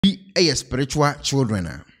be a spiritual children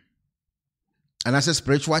and as a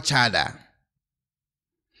spiritual child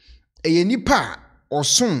a nipa or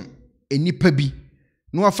son a nipa bi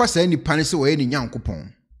no afa sa nipa ne se wo ye ne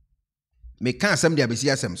nyankopon me kan asem de abesi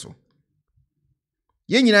asem so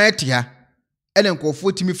ye nyina etia ene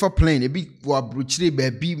nkofo timi fa plane ebi wo abrochire ba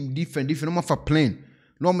bi different no fa plane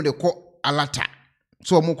no mo de ko alata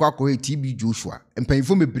so mo kwa ko TB Joshua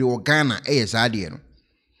empanfo mebre wo Ghana saade no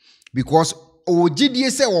because o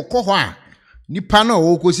gidie se wo kɔ hɔ a nipa na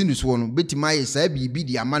wo kosi ne so no betima ye saa bibi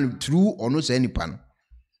di amano true ono saa nipa no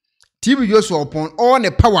TB Joshua upon all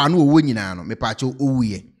the power no wo nyina no me pa che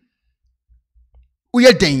owuye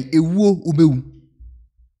uye den ewuo ubewu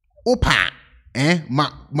opa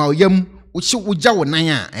ma oyam uja wo nan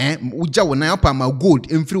a uja wo nan opa ma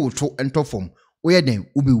gold emfiri wo to entofom uye den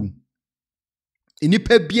ubewu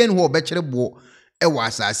enipa bia ne ho obekere bo wa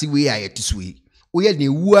asase we a yetisuwe uye den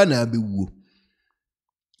ewua na abewuo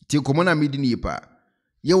ti komona medi ni pa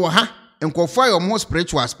ye wo ha enkofa yo mo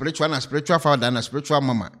spiritual na spiritual father na spiritual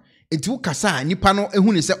mama enti wo kasa nipa no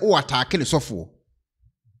ehu ne se o attack ne sofo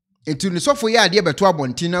enti ne sofo ye ade beto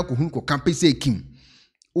abontina ko hu ko campus ekim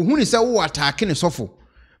o hu ne se o attack ne sofo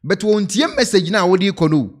but won tie message na wo di ko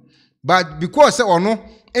no but because ono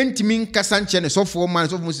entimi nkasa nche ne sofo man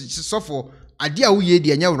sofo ade a wo ye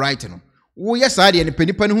de anya right no wo ye sa de ne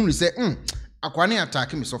panipa ne hu ne se akwane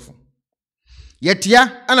attack me sofo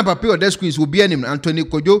yetia ana papa o desk quiz obi anim Anthony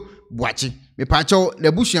Kojo Boachi me pa chaw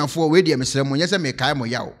na busuafo we de mesrem nyese me kai mo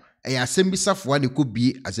yawo eya asem bi safo ne ko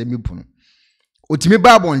bie asem bi puno otimi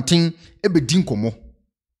ba abonten ebedi nkomo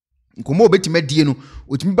obetime die no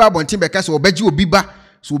otimi ba abonten be ka se obeji obi ba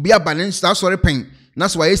so obi abane sta sori pen na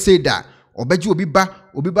so aye say da obeji obi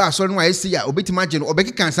ba asori no aye say ya obetima age no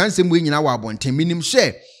obekeka sansem we nyina wa abonten minim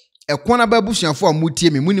hye ekona ba busuafo amutie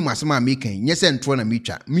me munim asem a me kan nyese ntro na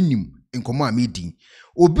metwa minim nkomo a medi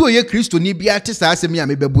obi oye Kristo ni bia te saa asem ya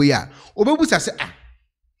mebebo ya obebusa se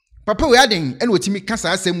papa we aden ene otimi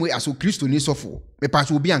kasa asem we aso Kristo ni sofo me pa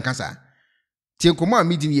so obi ankasa ti nkomo a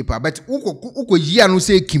medi ni pa but uko yia no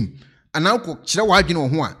se kim ana uko kire wa adwene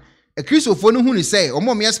ho a Kristofo no hu ni se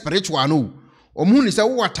omo me spiritual no omo hu ni se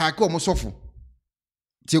wo attack omo sofo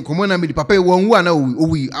ti nkomo na medi papa won wu ana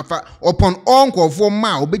owi afa upon onkofo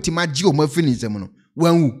ma obetima gi omo afini nsem no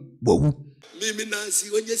wan wu bowu mimi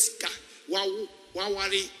nansi onye sika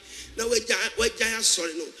wawari na wagya ya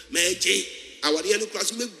sori no meje awari no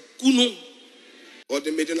class me guno o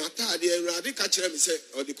de mede na taade awurade ka kire me se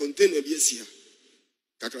o de container bi esi ha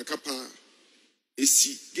kakraka pa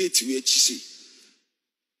esi gate we echi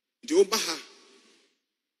de oba ha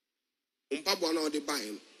umpabo na o de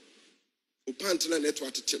buy no o pant na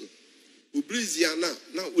network tete no o breeze ya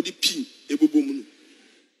na o de pin ebobom no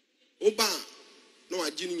oba no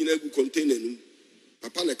agini nyina gu container no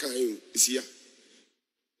papa na kan yo isia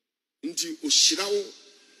nti o shirawo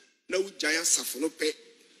na ujaya safo no pe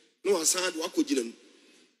no asan do akogina no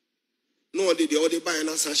no de o de ban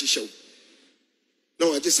na asan hihyew na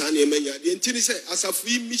waje san na emanya de nti ni se asafo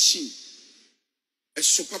yi mission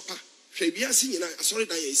eso papa hwe bia si nyina asori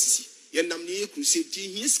dan ya esisi ye nam ne ye crusade ti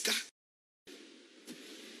hiska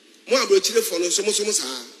mo abrochire fo no so mo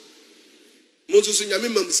saa mo so nyame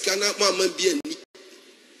mamska na mo amam bia ni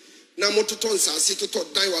na mototo nsase toto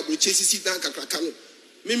dan wa broche sisi dan kakraka no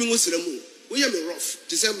mimi ngosira mu wo ye me rough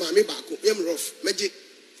ti se ma me baako ye me rough meje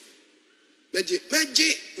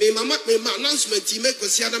me mama announcement me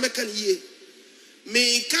kwasi ada meka ne yie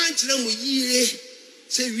me kan kire mu yie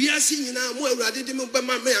se wiase nyina mo awurade de me ba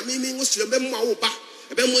ma me mimi ngosira be mu awo ba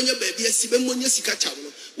be mo nya ba bia si be mo nya sika chawo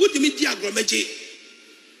no wo de me di agro meje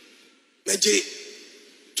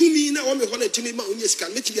tumi na wo me ho na timi ma onya sika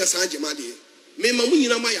me ti bia san agema de me mamu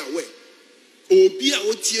nyina ma yawe obi a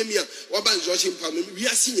otie mi a waba njochi mpa me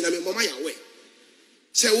wiase nyina me mama yawe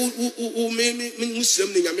se me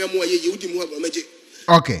muslim ne nyame mo aye wudi mu agamaje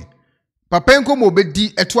okay papa nkomo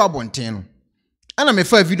obedi eto abonten no ana me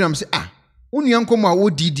fa video am say unu yankomo a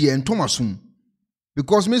wodi die entomasum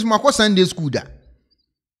because me so Sunday school da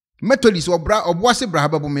Methodist oboase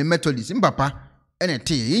brahaba bo me Methodist mbapa ene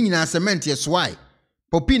te ye nyina cement ye swai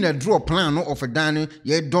popi na draw plan no of a dan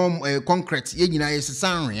ye dom concrete ye nyina ye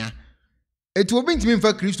sesanrea eti obi ntimi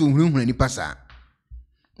mfa Kristo hunhun ni pasa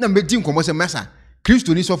na mbedi nkomo se masa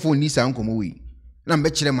Kristo ni sofo ni sa nkomo wi na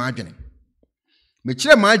mbekire ma adwene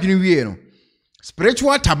wie no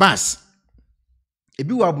spiritual tabas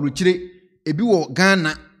ebi wo aburuchire ebi wo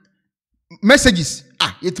Ghana messages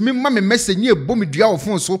yetimi ma me message ni ebo me dua wo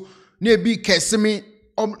fon so na ebi keseme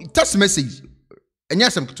text message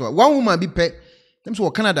enya sem kto one woman bi pe dem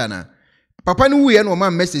so Canada na papa no wuye no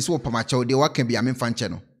ma message so pamacho de waka bi amemfa nche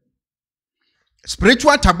no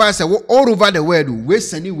Spiritual tabbaa say all over the world. We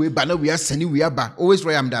sending we ba na we are sending we aba. Always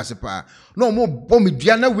royam das pa. No more bomb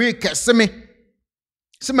dua na we kese me.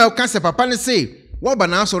 Se me ka se papa ne say, "Wo ba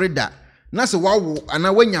na asori da." Na se wa wo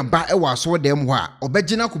ana wanya ba e wa so dem ho a,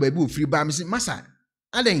 obegina ko ba bi ofiri ba me say, "Masa,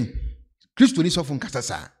 aden Kristo ni so fun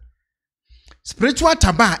kasasa." Spiritual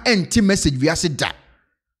tabbaa enti message we ase da.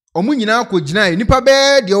 Omu nyina ko gina e nipa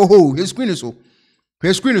be de ho, his screen so.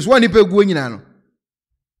 His screen so nipa egu nyina no.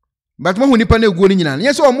 But mo nipa na egu nyina no.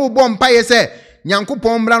 Yes omu bo mpaye se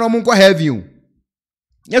Nyankopon mbra no mo nko heaven.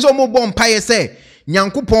 Yes omu bo mpaye se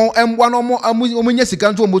Nyankopon emwa no mo nya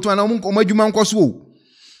sika nto omotu na mo adwuma nko so o.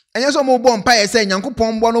 Yes omu bo mpaye se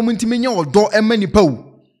Nyankopon mbwa no mo ntimi nya odo ema nipa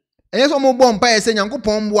o. Yes omu bo mpaye se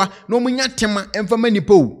Nyankopon mbwa no mo nya tema emfa ma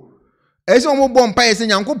nipa o. Ese omo bo mpa ye se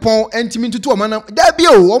Nyankopon entimi tutu o mana da bi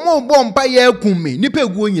o omo bo mpa ye akume nipa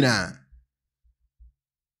eguo nyina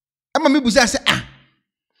ama me busa se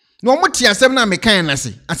no omo te asem na mekan na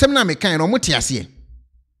se asem na mekan no omo te ase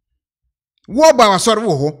wo ba wasore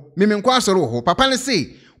wo ho memenkwa asore wo ho papa ne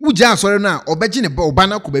se wugya asore na obegye ne ba oba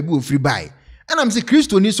na ko ba bi ofiri bai ana me se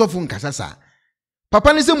Kristo ni sofo nkasasa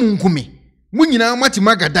papa ne se munkume munyina mati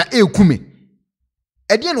magada ekume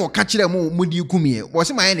ede na o ka kire mo mudi kumie wo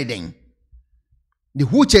se maye ne den. The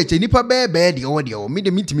whole church nipa be de o me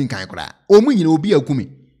de mitimi kan kora o mu nyina obi akumi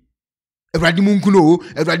Ewrade munkuno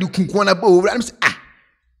Ewrade kunkon na ba o Ewrade say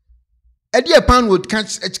e de pan wo kan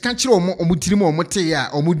kire o tirim o te ya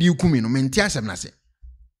o mu di kumi no menti asem na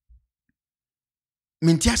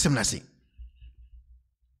se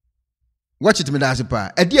watch it me da se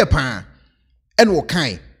pa e de pan e no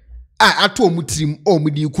kan ato o mu tirim o mu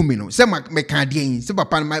di kumi no se me kan de yin se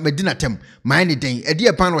papa ma di na tem ma ne den e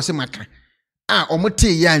de pan wo se maka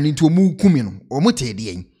omote ya ni to mu kumi no omote de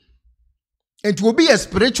yen enti obi ye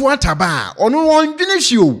spiritual tabbaa ono won dwene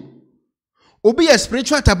hwio obi ye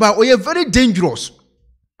spiritual tabbaa o ye very dangerous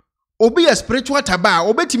obi ye spiritual tabbaa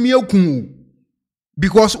obetimi akun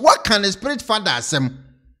because what can a spirit father asem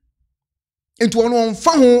enti ono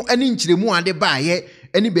onfa ho ani nkyiremu ade ba ye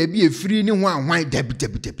ani ba bi efiri ni ho anwan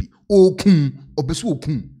dabi okun obeso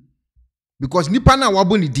okun because nipa na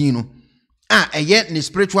wabo ni din no eye ni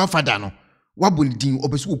spiritual father no wabundin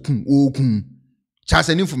obeso okun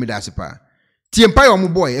chase ni fumi da sepa tie mpa yo mo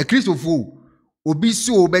boy e Kristofo obi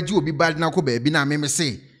si obeji obi bad na ko ba bi na me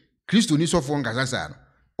se Kristo ni sofo nkasasa no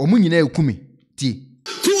omu nyina ekumi tie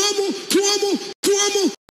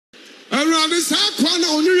tuomu Erade sa kwa na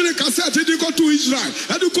onwire kasete di go to Israel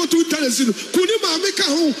adu go to Tennessee kuni ma me ka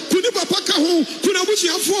ho kuni papa ka ho kuni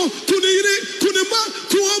abusiafo kuni yire kuni ma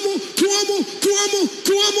tuomu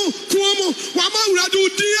wa ma urade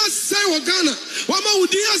odi ase wo Ghana wa ma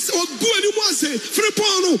odi ase ogu ani mu ase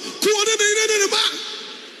fripon no kuone ne ma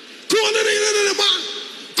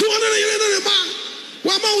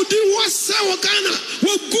wa ma odi wase wo Ghana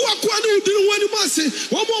wo gu akwa ne odi no wani mu ase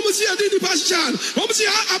wo mo si ade di pastor wo mo si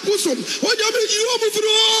apostle wo nyame yiro mu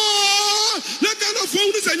fro na Ghana fo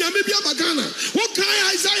unu se nyame bia ba Ghana wo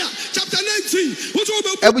kan Isaiah chapter 19 wo so be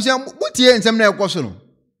ebusia mutie nsem na ekoso no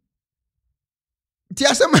ti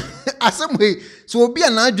asem we so obi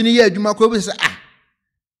na adwene ye adwuma ko bi se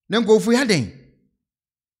na nkofu ya den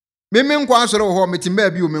meme nkwa asoro ho metimba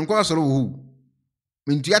bi o me nkwa asoro ho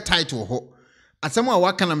mentua title ho asem a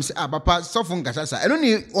waka na me se papa sofo nkasasa eno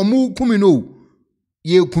ni omu kumi no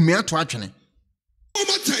ye kumi ato atwene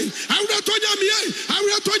awura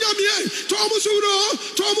tonya mi tomu suro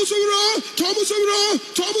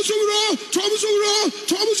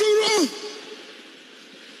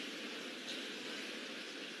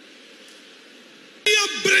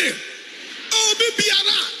bre o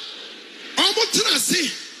bibiara o mutrase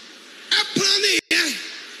e plane e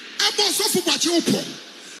boso fu kwache opo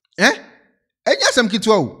enya sam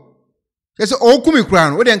kitwa o se o kumi kura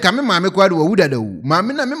no de nka me maame kwa de wawu dada o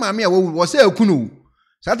maame na me maame a wawu wo se akunu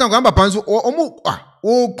satan kwa papa nso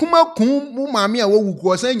o kuma kun mu maame a wawu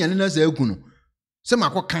ko se nyane na se akunu se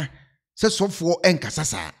makoka se sofo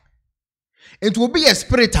enkasasa enti obi ye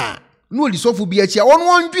spirit a no li sofo bi achi a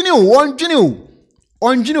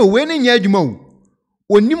onjine o we ni nya adwuma o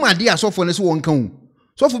onim ade asofo ne se wonka o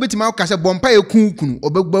sofo betima aka se bompa ekunu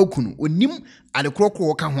obegba kunu onim ade krokro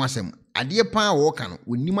wo ka ho asem ade pa wo ka no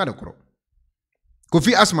onim ade kro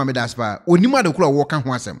kofi asma me daspa onim ade kro wo ka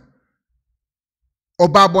ho asem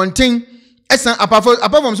oba bonten esan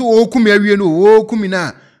apafom so wo kumi awie no wo kumi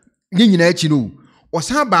na nyina achi no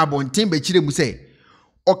osan ba bonten be kire mu se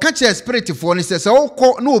o ka che spirit fo ne se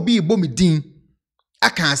wo na obi bo me din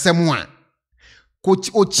aka asem a ko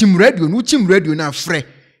o chim radio na frɛ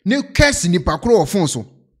ne kesi ni pakro ofon so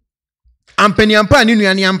ampani ampa ni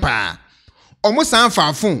nuane ampa omo san fa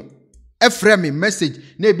afon frame me message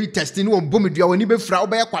na be testing no bom dua woni be fra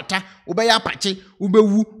obeya kwata obeya apache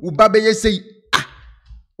obewu uba beye sei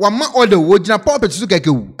wama order wo gina pulpit so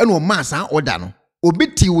kekewu eno ma sa order no obi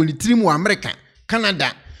ti wo ni tiri mu America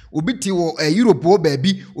Canada obi ti wo Europe wo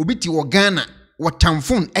baabi obi ti wo Ghana wo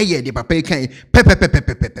tamfon eye de papa kan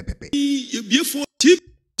pepepepepepepe ye biefo tip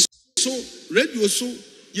so radio so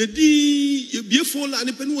ye biefo la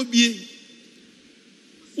ne penu obie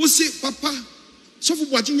wo se papa so fu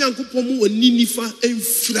boachi nyankopon mu wani nifa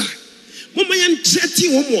enfira mama yan treti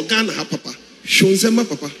wo mo Ghana ha papa shonzema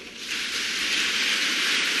papa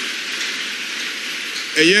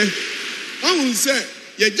eye ahun se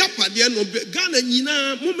ye japade no Ghana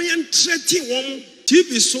nyina mama yan treti wo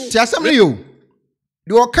TV so ti asem yo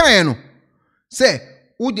de o kan no se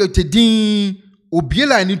wo de tedin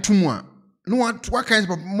obiela ni tumu a no wa kan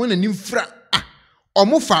papa mo na nimfra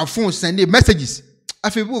omo fa phone send messages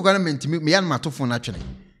afi bu government me yan mato phone atwene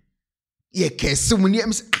ye kese mu ni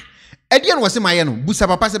edi no wose maye no busa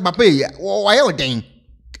papa se papa ye waye oden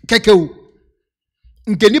kekewu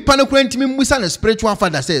nke nipa no kura ntimi musa na spiritual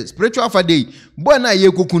father say spiritual father boy na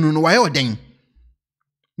ye kokunu no waye oden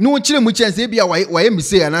no kire mu chance bia waye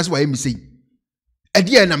misei anas waye misei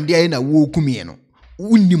edi enam de na wo kumie no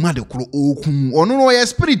unnim ade kro okun ono no ye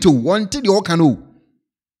spirit o wonte de o kan o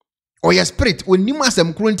oya spirit onim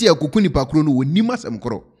asem kro nti akokuni pa kro no onim asem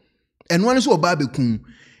kro eno ane so oba bekun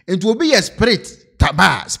enti obi ye spirit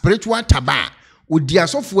tabbaa spiritual tabbaa odi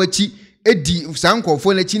asofo achi edi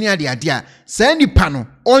sankofo na chi ni ade a saa nipa no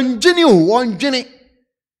onjene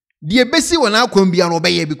die besi wona akombia no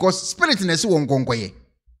obeye because spirit na se won konkoye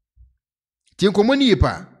ti nkomoni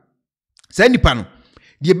yepa saa nipa no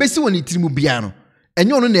die besi woni tirimu bia no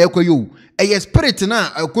enye ono na ekoyo eye spirit na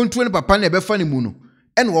control papa na ebefa ne mu no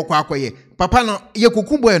ene wo kwa akoye papa no ye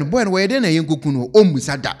kokun boy no we de na ye kokun no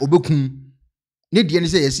omusa da obekun ne die ne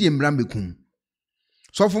se yesi emram bekun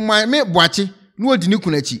so for my me boachi no odini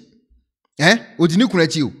kunachi odini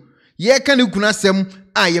kunachi o ye ka ne kunasem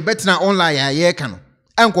a ye betena online a ye ka no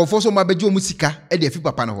enkofo so ma beje omusika e de afi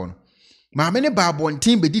papa no ho no ma me ne ba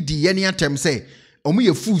bontin bedidi ye ne atem se omu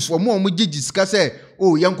ye fools omu gigi sika se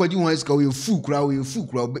o yankwaji ho sika o ye fool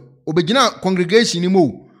kura obegina congregation ni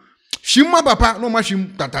mo shimma papa no ma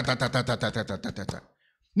shim ta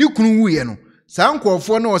ni kunu wuye no sa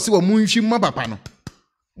nkofo na o se wo mu shimma papa no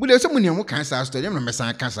bude se munye mo kan sa story na me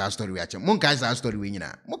san kan sa story wi ache mo kan sa story wi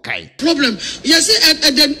nyina mo kai problem yes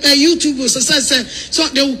YouTube so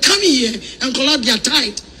they will come here and collect their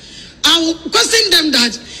tithe. I will question them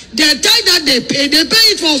that their tithe that they pay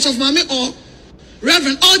it for of mommy or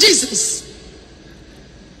Reverend or Jesus.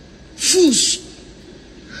 Fools.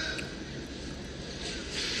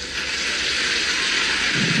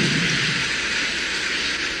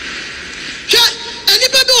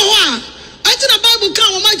 Anybody who I think the Bible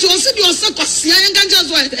can't mind you also do your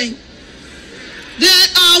they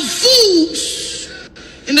are fools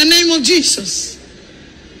in the name of Jesus.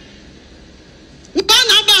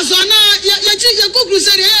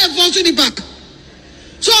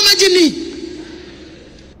 So imagine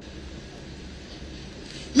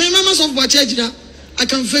my members of my church, I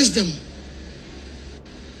can face them.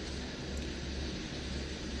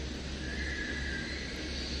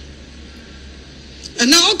 And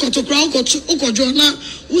now I got to crowd,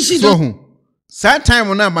 so sad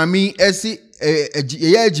time na mami esi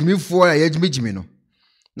ya ejimi fo ya ejimi no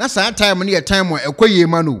na sad time na ya time ekoye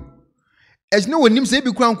ma no esne wonim se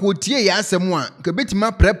bi kwan ko tie ya asem a ka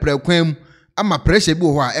betima prepre kwan ama pressure bi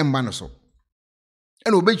ho a emba no so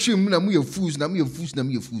ena obetwi mu na mu ye fools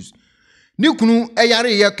ni kunu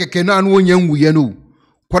eyare ye keke no anu onya nwuye no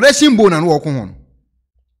kwada simbo na no wo ko ho no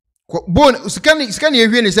bon sika ni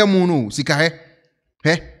ehwie ni se mu no sika he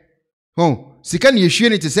sika ni ehwie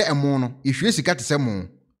ni te se emo no ehwie sika te se mu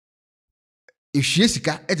ehwie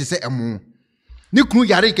sika te se emo ni kunu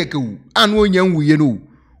yare keke wu anu onya nwuye no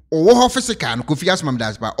owo ho fisika no kofi asmam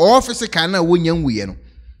dasba o fisika na wonya nwuye no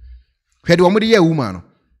hwede omo de ye wu ma no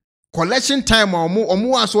collection time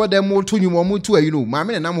omo aso dem mo to nyum omo to ayi no ma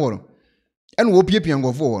me nam ho no ene wo piepia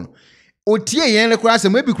ngofo ho no otie yen le kura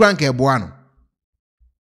asem ebi kura nka eboa no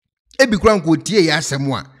ebi kura nka otie ye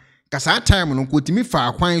asem a kasa time no ko timi fa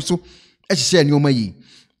akwan so ehihye ne oma yi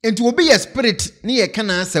enti obi ye spirit ne ye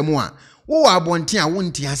kana asem a wo wa abonte a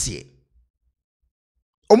wonte ase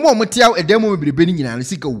omo tia edem mo bebrebe ni nyina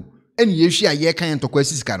sika wu ene ye hwi a ye kan ntokwa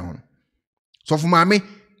sika no ho so fo ma me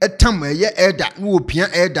etam eye eda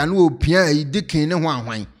no opia dikin ne ho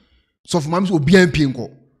ahwan so fo ma me so obian pie nko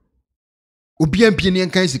obian pie ne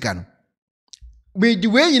kan sika no be di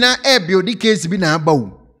we nyina e build case bi na aba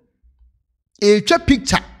wu e twa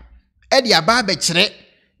picture e dia ba be kire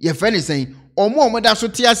ye fe ne sen omo da so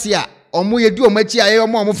te ase a omo ye di omo chi aye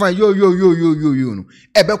omo fan yo no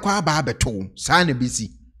ebe kwa aba abeto saa na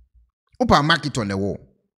besi opa market on the wall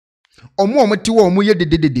omo ti wo omo ye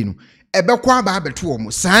dededede no ebe kwa aba abeto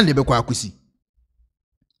omo saa na ebe kwa akosi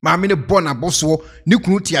maame ne bɔ na boso ne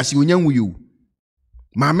kunu ti ase onyanwu yo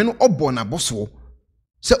maame no ɔbɔ na boso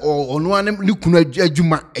se ɔno ane ne kunu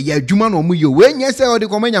adwuma ɛyɛ adwuma na ɔmo yo we nyɛ se ɔde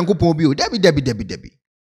kɔma nyankopɔn bi o dabi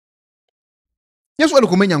yeso ɔde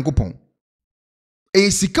kɔma nyankopɔn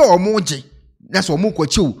sika ɔmo gye na so ɔmo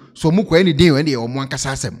kɔkyew so ɔmo kɔ ani den ɛne ɔmo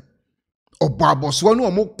ankasa asɛm ɔbɔ aboso no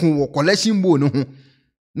ɔmo kun wɔ collection bowl no ho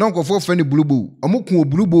na nkɔfo fɛ ne bulubo ɔmo kun wɔ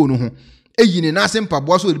bulubo no ho eyi ne na asɛm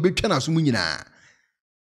paboa so de betwa na so mu nyinaa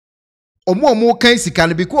omo kan sika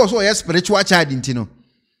no because o spiritual child ntino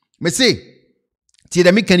me say ti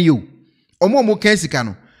da me kan yo omo kan sika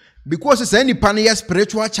no because say nipa no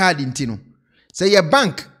spiritual child ntino say ye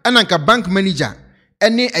bank ananka bank manager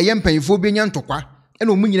ene eye mpanfo bi nya ntokwa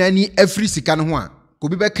ene omo nyina ni afri sika no ho a ko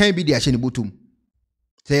bi be kan bi de ahye ne botum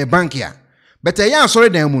say ye bank ya but ye asore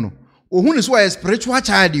dan mu no ohun ni so ye spiritual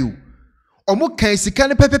child yo omo kan sika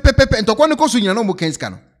no pepepepe ntokwa no koso nyina no omo kan sika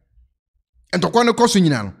no ntokwa no koso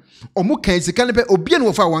nyina no omo kan sika ne pe obie ne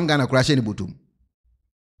wo fa wanga na kura hye ne botom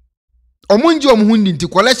omo nje omo hundi nti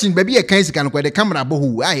collection ba bi e kan sika no kwa de camera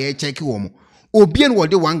bohu a ye check wo mo obie ne wo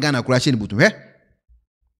de wanga na kura hye ne botom he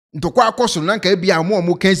ntokwa akoso na nka bia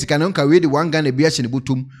omo kan sika no nka we de wanga na bia hye ne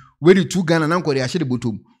botom we de 2 Ghana na nko de hye ne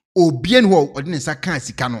botom obie ne wo ode ne sa kan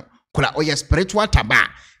sika no kura oye spiritual tabbaa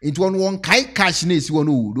nti won won kai cash na esi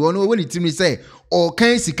wono wo no we ni timi say o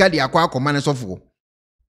kan sika de akwa akoma ne sofo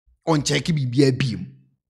on check bibia biem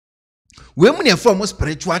we mu ne from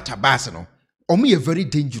spiritual tabbaa no omo ye very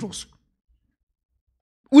dangerous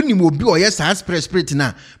uni mo bi o ye sa spirit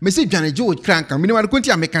na me se dwaneje o kranka me ne ma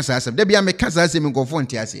konti ameka sa asem da bia ameka sa asem nkofo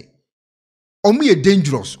nti ase omo ye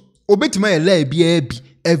dangerous obetima ye la bia bi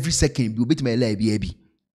every second bi obetima ye la bia bi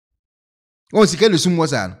on sika le sum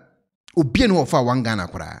wosa no obie ne wo fa wanga na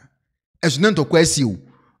kora esunento kwa asi o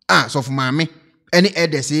so fo maame ene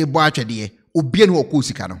edese bo atwede obie ne wo ko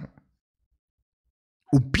sika no ho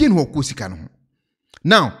obie ne wo ko sika no ho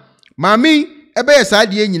now maame ebe ye sa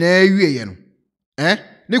de nyina awie ye no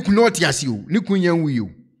ne kunu oti ase o ne kunya nwu yo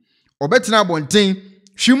obetena abonten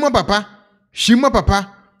hwima papa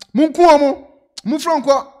munku omo mu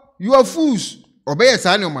franko you are fools obe ye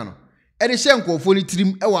sa ne o ma no ede hye nkofo ni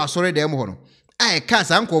tirim e wa asore dem ho no ka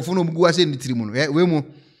sa nkofo no mugu ase ni tirim no we mu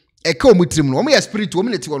ka o mu tirim no o me spirit o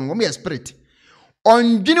me neti no o me spirit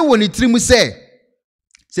ondwene woni tirim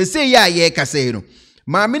se ya ye ka se no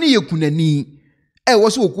maame ne ye kunani wo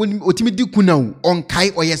so otimi di kuna o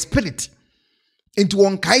onkai o ye spirit into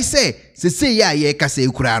onkai se ya ye ka se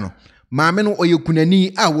kura no maame no o ye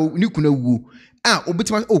kunani wo ni kuna wu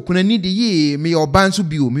obitima kunani de ye me oba nso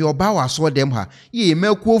bio me oba wa so dem ha ye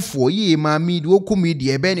makuofo ye maame de okumi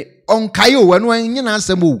de ebe ne onkai o wanu nyina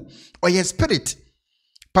asem o ye spirit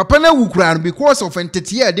papa na wu kura no because of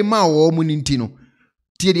entity ya de ma wo mu ninti no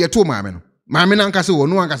tie de to maame no maame na nkase wo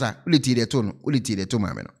no ankasa uleti de to no uleti de to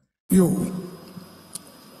maame no yo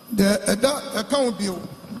the account bio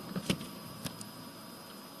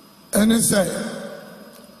and say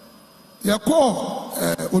ya ko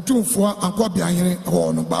otumfo akwabia hene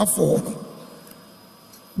ho no ba fo no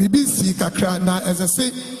BBC kakra na as I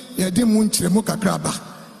say ya di mu nkyeremu kakra ba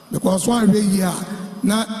because one way here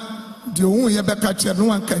na de ohun ye beka kire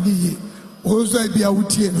no anka ni yi o so bia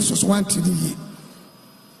wutie no so one ti ni yi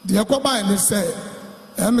de yakoba ne say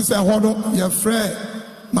em say ho no ya frɛ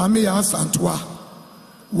maame ya santoa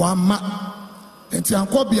wama enti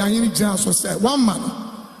akwabia hene gyina so say wama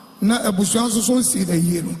no na abusuan so nsi da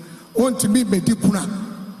yie no onti bi bedi kuna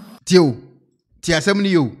tio ti asem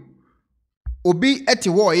ni yo obi eti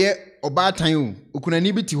wo ye obaatan o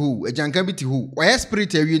okunani bi ti ho ajanka bi ti ho o ye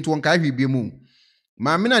spirit awie nti won ka hwe bi mu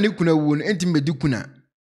maame na ne kuna wu no enti bedi kuna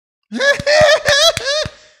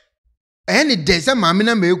eni de se maame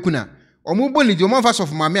na me kuna omo boni di omo fa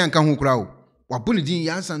sof maame anka ho kura o wa boni din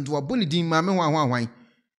ya santo wa boni din maame ho ahwan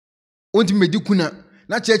onti bedi kuna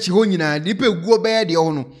na chechi ho nyina nipa guo be ye de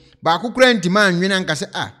ho no ba akokura ntima anwene anka se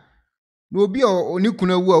na obi oni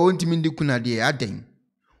kuna wu a ontimi ndi kuna de adan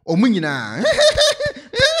omu nyina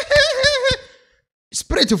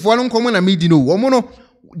spirit fo no nkomo na medi no omo no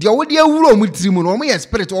de wodi awuro omu tirimu no omo ye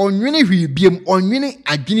spirit onwene hwi biem onwene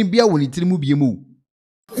adwene bia woni tirimu biem o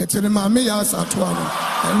etene maame ya asatoa no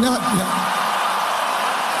anya bia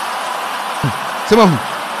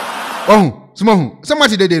semahu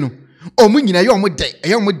semati dede no omu nyina ye omu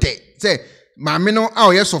de se maame no a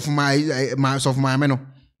oye sofu maame no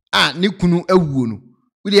ne kunu awuo no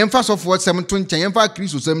we dey emfa sofo sem to nchen emfa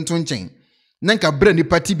kristo sem to nchen nanka bra ni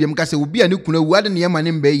party biam ka se obi ani kuna wu ade ne yema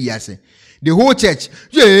ne mba yi ase the whole church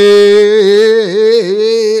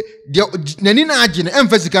nani na age no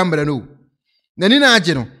emfa sika mbra no nani na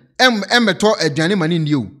age no emmeto aduane mane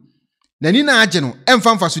ndi o nani na age no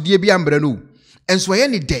emfa mfasodie bi ambra no enso ye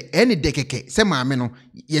ne de keke se maame no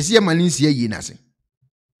yesi ye mane nsia yi na se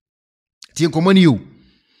tie komani yo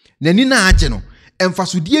nani na age no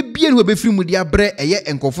emfasodie bi ne obefiri mu dia bre eye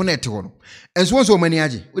enkofo na ete ho no enso wonso mani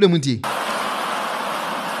age wo de muntie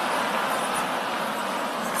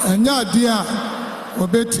anya dia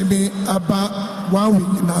obetimi aba 1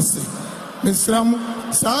 week nase mesram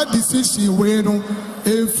sa decision we no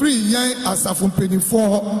free yan asafo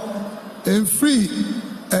mpenifo free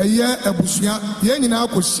eye abusua yen nyina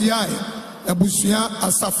akohia abusua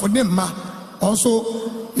asafo ne ma also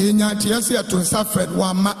yenya tiase atonsa fred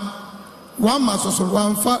wama so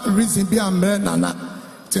wamfa reason bi amre nana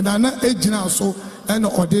tinana ejina so ena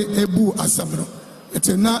ode ebu asamro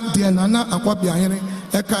etina de nana akwabia hene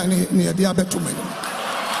eka ne yede abetomani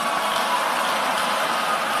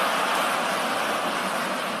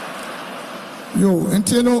yo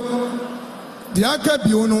entino de aka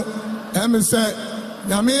bio no em say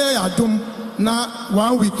nyame ya adom na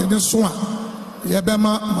 1 week ne so a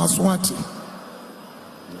yebema maso ati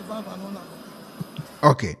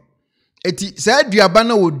okay eti sa duaba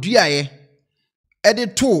na oduaye ede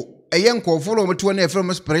to eye nkofo lo meto na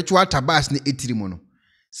efrem spiritual tabbaa ne etiri no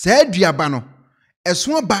sa duaba no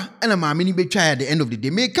eso ba na maame ni betwa at the end of the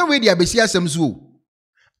day me ka we dia besi asem so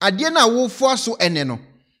ade na wo fo aso ene no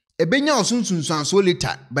ebenya osunsunsan so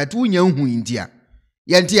later but wunya hu india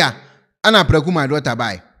yantia ana praku my daughter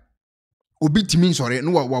bai obi timi nsore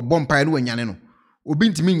no wa bompa no wanyane no obi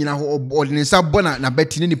ntimi nyina ho odinsa bona na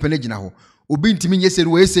betini ni pene gina ho obi ntimi nyese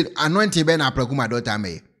no wese anointing be na praku my daughter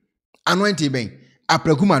me anointing be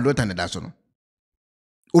apraku my daughter ne da so no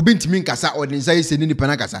obi ntimi nkasa odinsa yese ni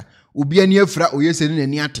pene kasa obi ani afra oyese ni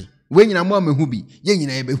nani ate we nyina mo amehu bi ye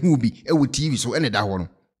nyina ye behu bi e wo tv so ene da ho no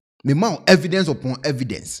me ma evidence upon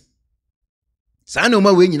evidence sa na o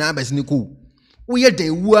ma we nyina abese ni ko wo ye da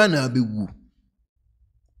ewu ana bewu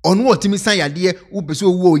ono otimi san yade wo pese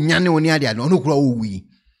owu onyane oni ade ade ono kura owu yi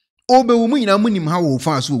obewu mu nyina munim ha wo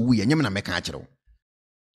fa so owu ye nyem na meka akire wo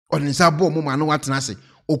odinsa bo mo ma no watena se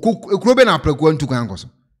ekuro be na apraku antu kan koso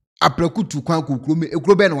apraku tu kwan kokuro me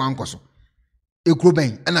ekuro be na wan koso ekuro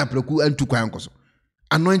ben na apraku antu kwan koso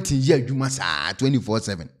anointing ye adwuma saa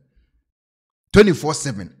 24/7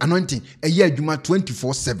 anointing ye adwuma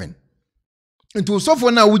 24/7 nti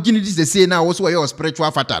osofo na wugini di say na wo so your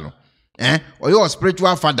spiritual father no or your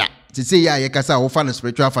spiritual father to say ya ye kasa wo fa no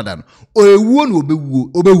spiritual father no o ewuo na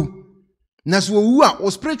obewu na so owu a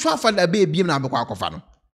o spiritual father be ebiem na abekwa akofa no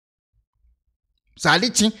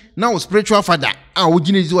salichi na o spiritual father a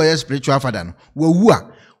wugini di your spiritual father no wo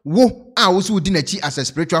a wo a wo so di na chi as a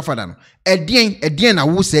spiritual father no edien na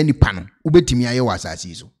wo sa nipa no ubetimi aye wa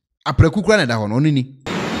asasi so apraku kura na da ho no ni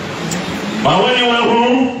ma woni wa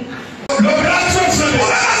hu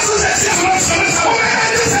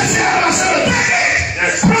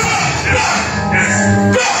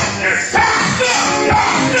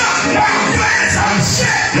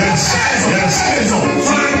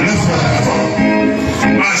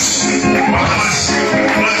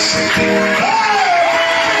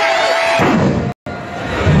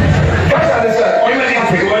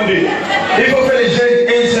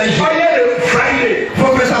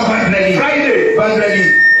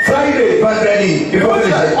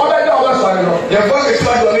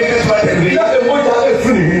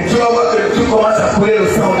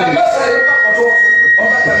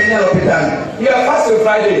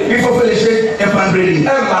Friday, before fellowship and fundraising.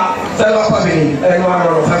 Emma, tell us what happening. And one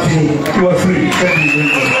hour of happening. You are free.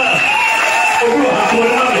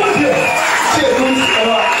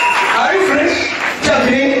 Are you fresh?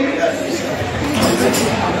 Champion.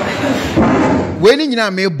 When you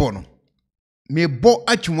know me bo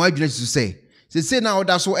atwuma adwuna to say na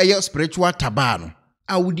oda so eye spiritual tabaa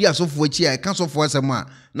a wudi asofo achi a kan sofo asem a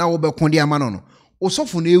na wo be konde ama no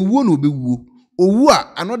osofo na ewuo na obewuo owu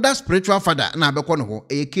a another spiritual father na abekọ no ho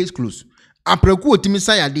eye case close apraku otimi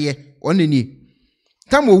sayade oneni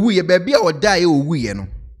tam owu ye ba bia oda ye owu ye no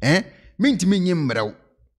mintimi nyi mrew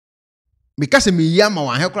mikase me yi ama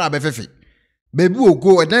wa hekora abefefe baby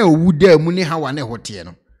ogo odan owu da mu ni hawa ne hote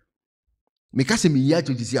no mikase me yi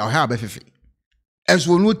atotisi a ha abefefe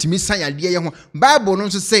enso no otimi sayade ye ho bible no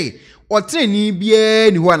so say otreni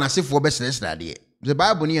bia ni ho anasefo be sresrade the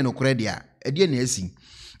bible ne ye no kore dia ade na asi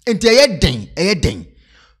enti eye den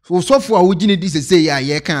so sofo a wogini di sese ya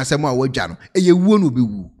ye kan asem a wadwa no eye wuo no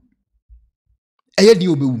obewu eye di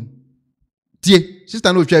obewu tie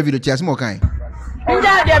sister no twa video tie asem o kan nja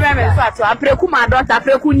Ninja de me fatu apreku my daughter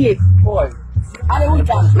apreku nie.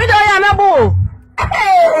 Me do ya na bo.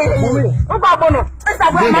 O babo no.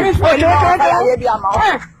 Esa bo mani fo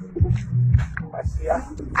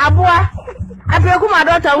Abua apreku my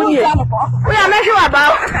daughter unie. We ya me hwe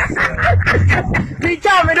about. Me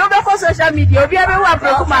cha me do be ko social media obi abe hu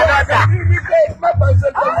apreku my daughter.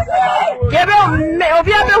 Yebe me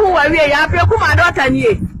obi abe hu wa wie ya apreku my daughter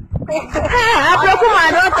nie. Apreku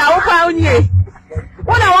my daughter wo pa unie.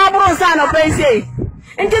 Wona wa buru nsa no pense.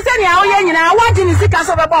 Nti se ni awo ye nyina awadi ni sika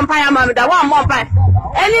so be bompa ya ma me da wa mo pa.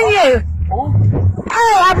 Eni nie.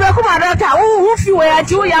 Apreku my daughter wo fi we ya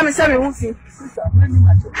ti wo ya me se me hu fi.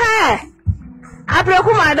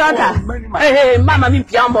 Apreku my daughter. Mama mi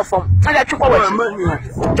piambo form. Ada chukwa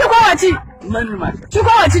wachi.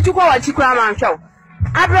 Chukwa wachi kwa ma ntwa.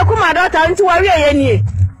 Apreku my daughter nti wa wie ye nie.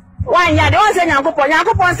 Wan ya de won se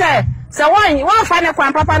nyankopon se wan fa ne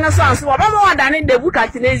kwan papa no so anso wo be mo wadane debu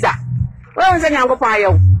katineza. Won se nyankopon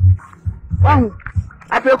ayo. Wan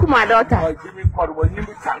apreku my daughter.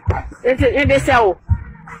 Ete se o.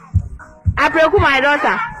 Apreku my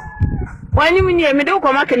daughter. Wani mini me de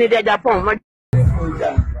ko ma kene de Japan.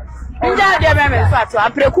 Ninja de me fatu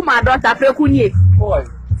apreku my daughter apreku nie.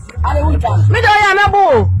 Me do ya na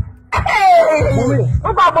bo.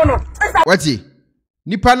 O babo no. Wati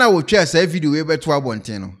nipa na wo twa sa video we beto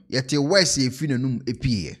abonten no yete wise efi nanum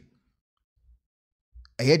epie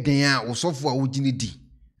den a wosofo a wogini di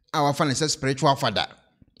a wafa ne spiritual father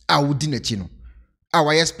a wodi na chi no a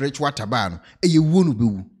waye spiritual tabbaa no wo no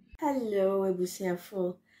bewu. Hello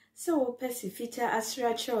ebusiafo, so pesifita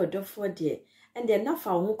asracha odofo de and they na fa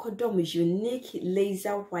ho kodom unique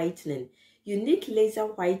laser whitening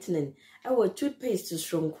our toothpaste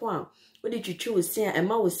stronko a wodi twitwi wo sen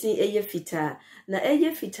ema wo sen eye fita na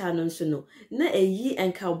eye fita no nso no na eyi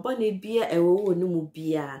enka bone bia ewo no mu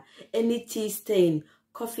bia any tea stain,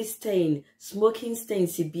 coffee stain, smoking stain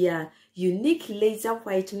bia unique laser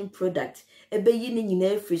whitening product ebe yi ni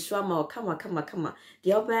nyina free so ama kama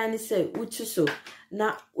de obaya ni say wutu so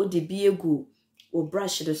na wodi bi egu wo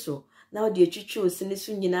brush de so na wodi twitwi wo sen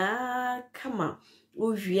so nyina kama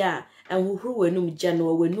wo hwia enhuhuru wenum gya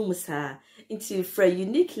no wenum saa into for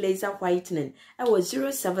unique laser whitening. I was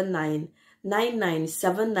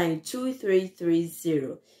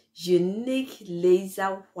 07999792330. Unique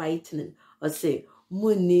laser whitening. Or say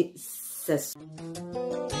money ses.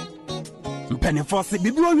 Penifo se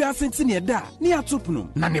bibi wo wiase ntine da ne atopnum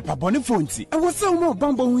na ne pabone fonti e wo se wo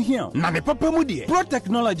bambo hu hia na ne papa mu de Pro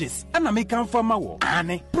Technologies ana me kan fama wo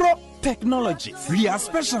ane Pro Technologies. We are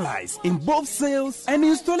specialized in both sales and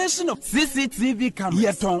installation of CCTV cameras.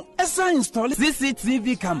 Yeton esa install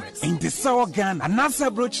CCTV cameras in the South Ghana and NASA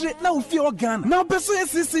brochure na ufi Ghana. Now person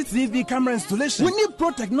CCTV camera installation. We need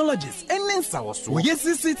Pro Technologies and then so we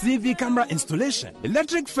CCTV camera installation,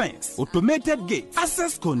 electric fence, automated gate,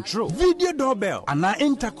 access control, video doorbell, and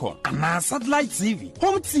intercom, and satellite TV,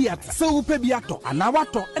 home theater, so upebiato, and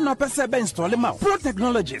wato, and a person install them out. Pro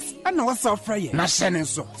Technologies and our software. Na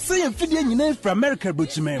so say Fidya nyina from America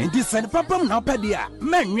brochime and this and papa na opedia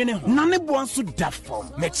man nwene na ne bo anso da form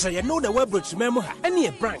make sure you know the web brochime mu ha any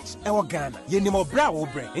a branch e wo Ghana ye ni mo bra wo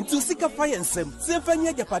bre into sika fire nsem se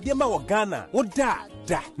fanya japade ma wo Ghana wo da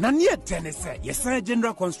na ne tenese yes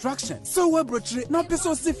general construction so web brochire na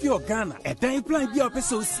peso si fi Ghana e dan plan bi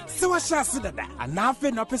peso si se wa sha se dada ana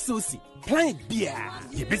afi na peso si plan bia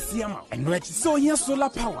ye besia ma eno achi so here solar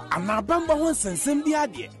power ana bamba ho nsensem bi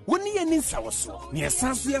ade woni ye ni nsawoso ne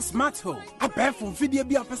esanso ye smart home abefo fidie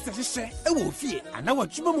bi apese hye e wo fie ana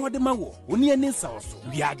watwuma mo de ma wo woni ye ni nsawoso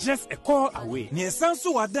we are just a call away ne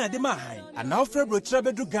esanso wadan de ma han ana ofre brochire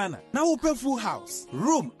bedu Ghana na wo pay full house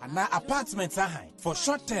room ana apartment ahan for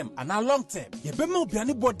short term and long term ye be ma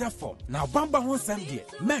obiane border form na bamba ho nsem de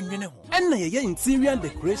manwene ho enna ye interior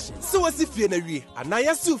decoration so wasi fie na wie ana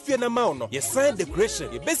yesu fie na ma no ye sign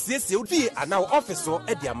decoration ye be siesie odi ana office o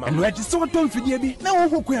e dia ma eno agi so tom fidie bi na wo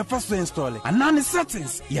hoku ya faso install ana ne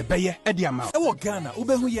settings ye be ye e dia ma e wo Ghana wo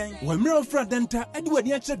be hu yen wo mira fra denta e di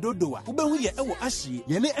wani a che dodoa wo be hu ye e wo ahie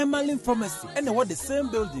ye ne Emalin pharmacy e na wo the same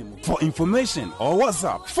building. For information or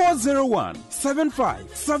WhatsApp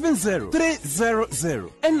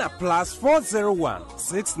 401-7570-300 and a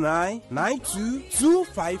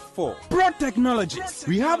 +401-6992-254. Pro Technologies.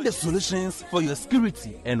 We have the solutions for your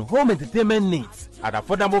security and home entertainment needs at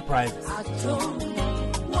affordable prices.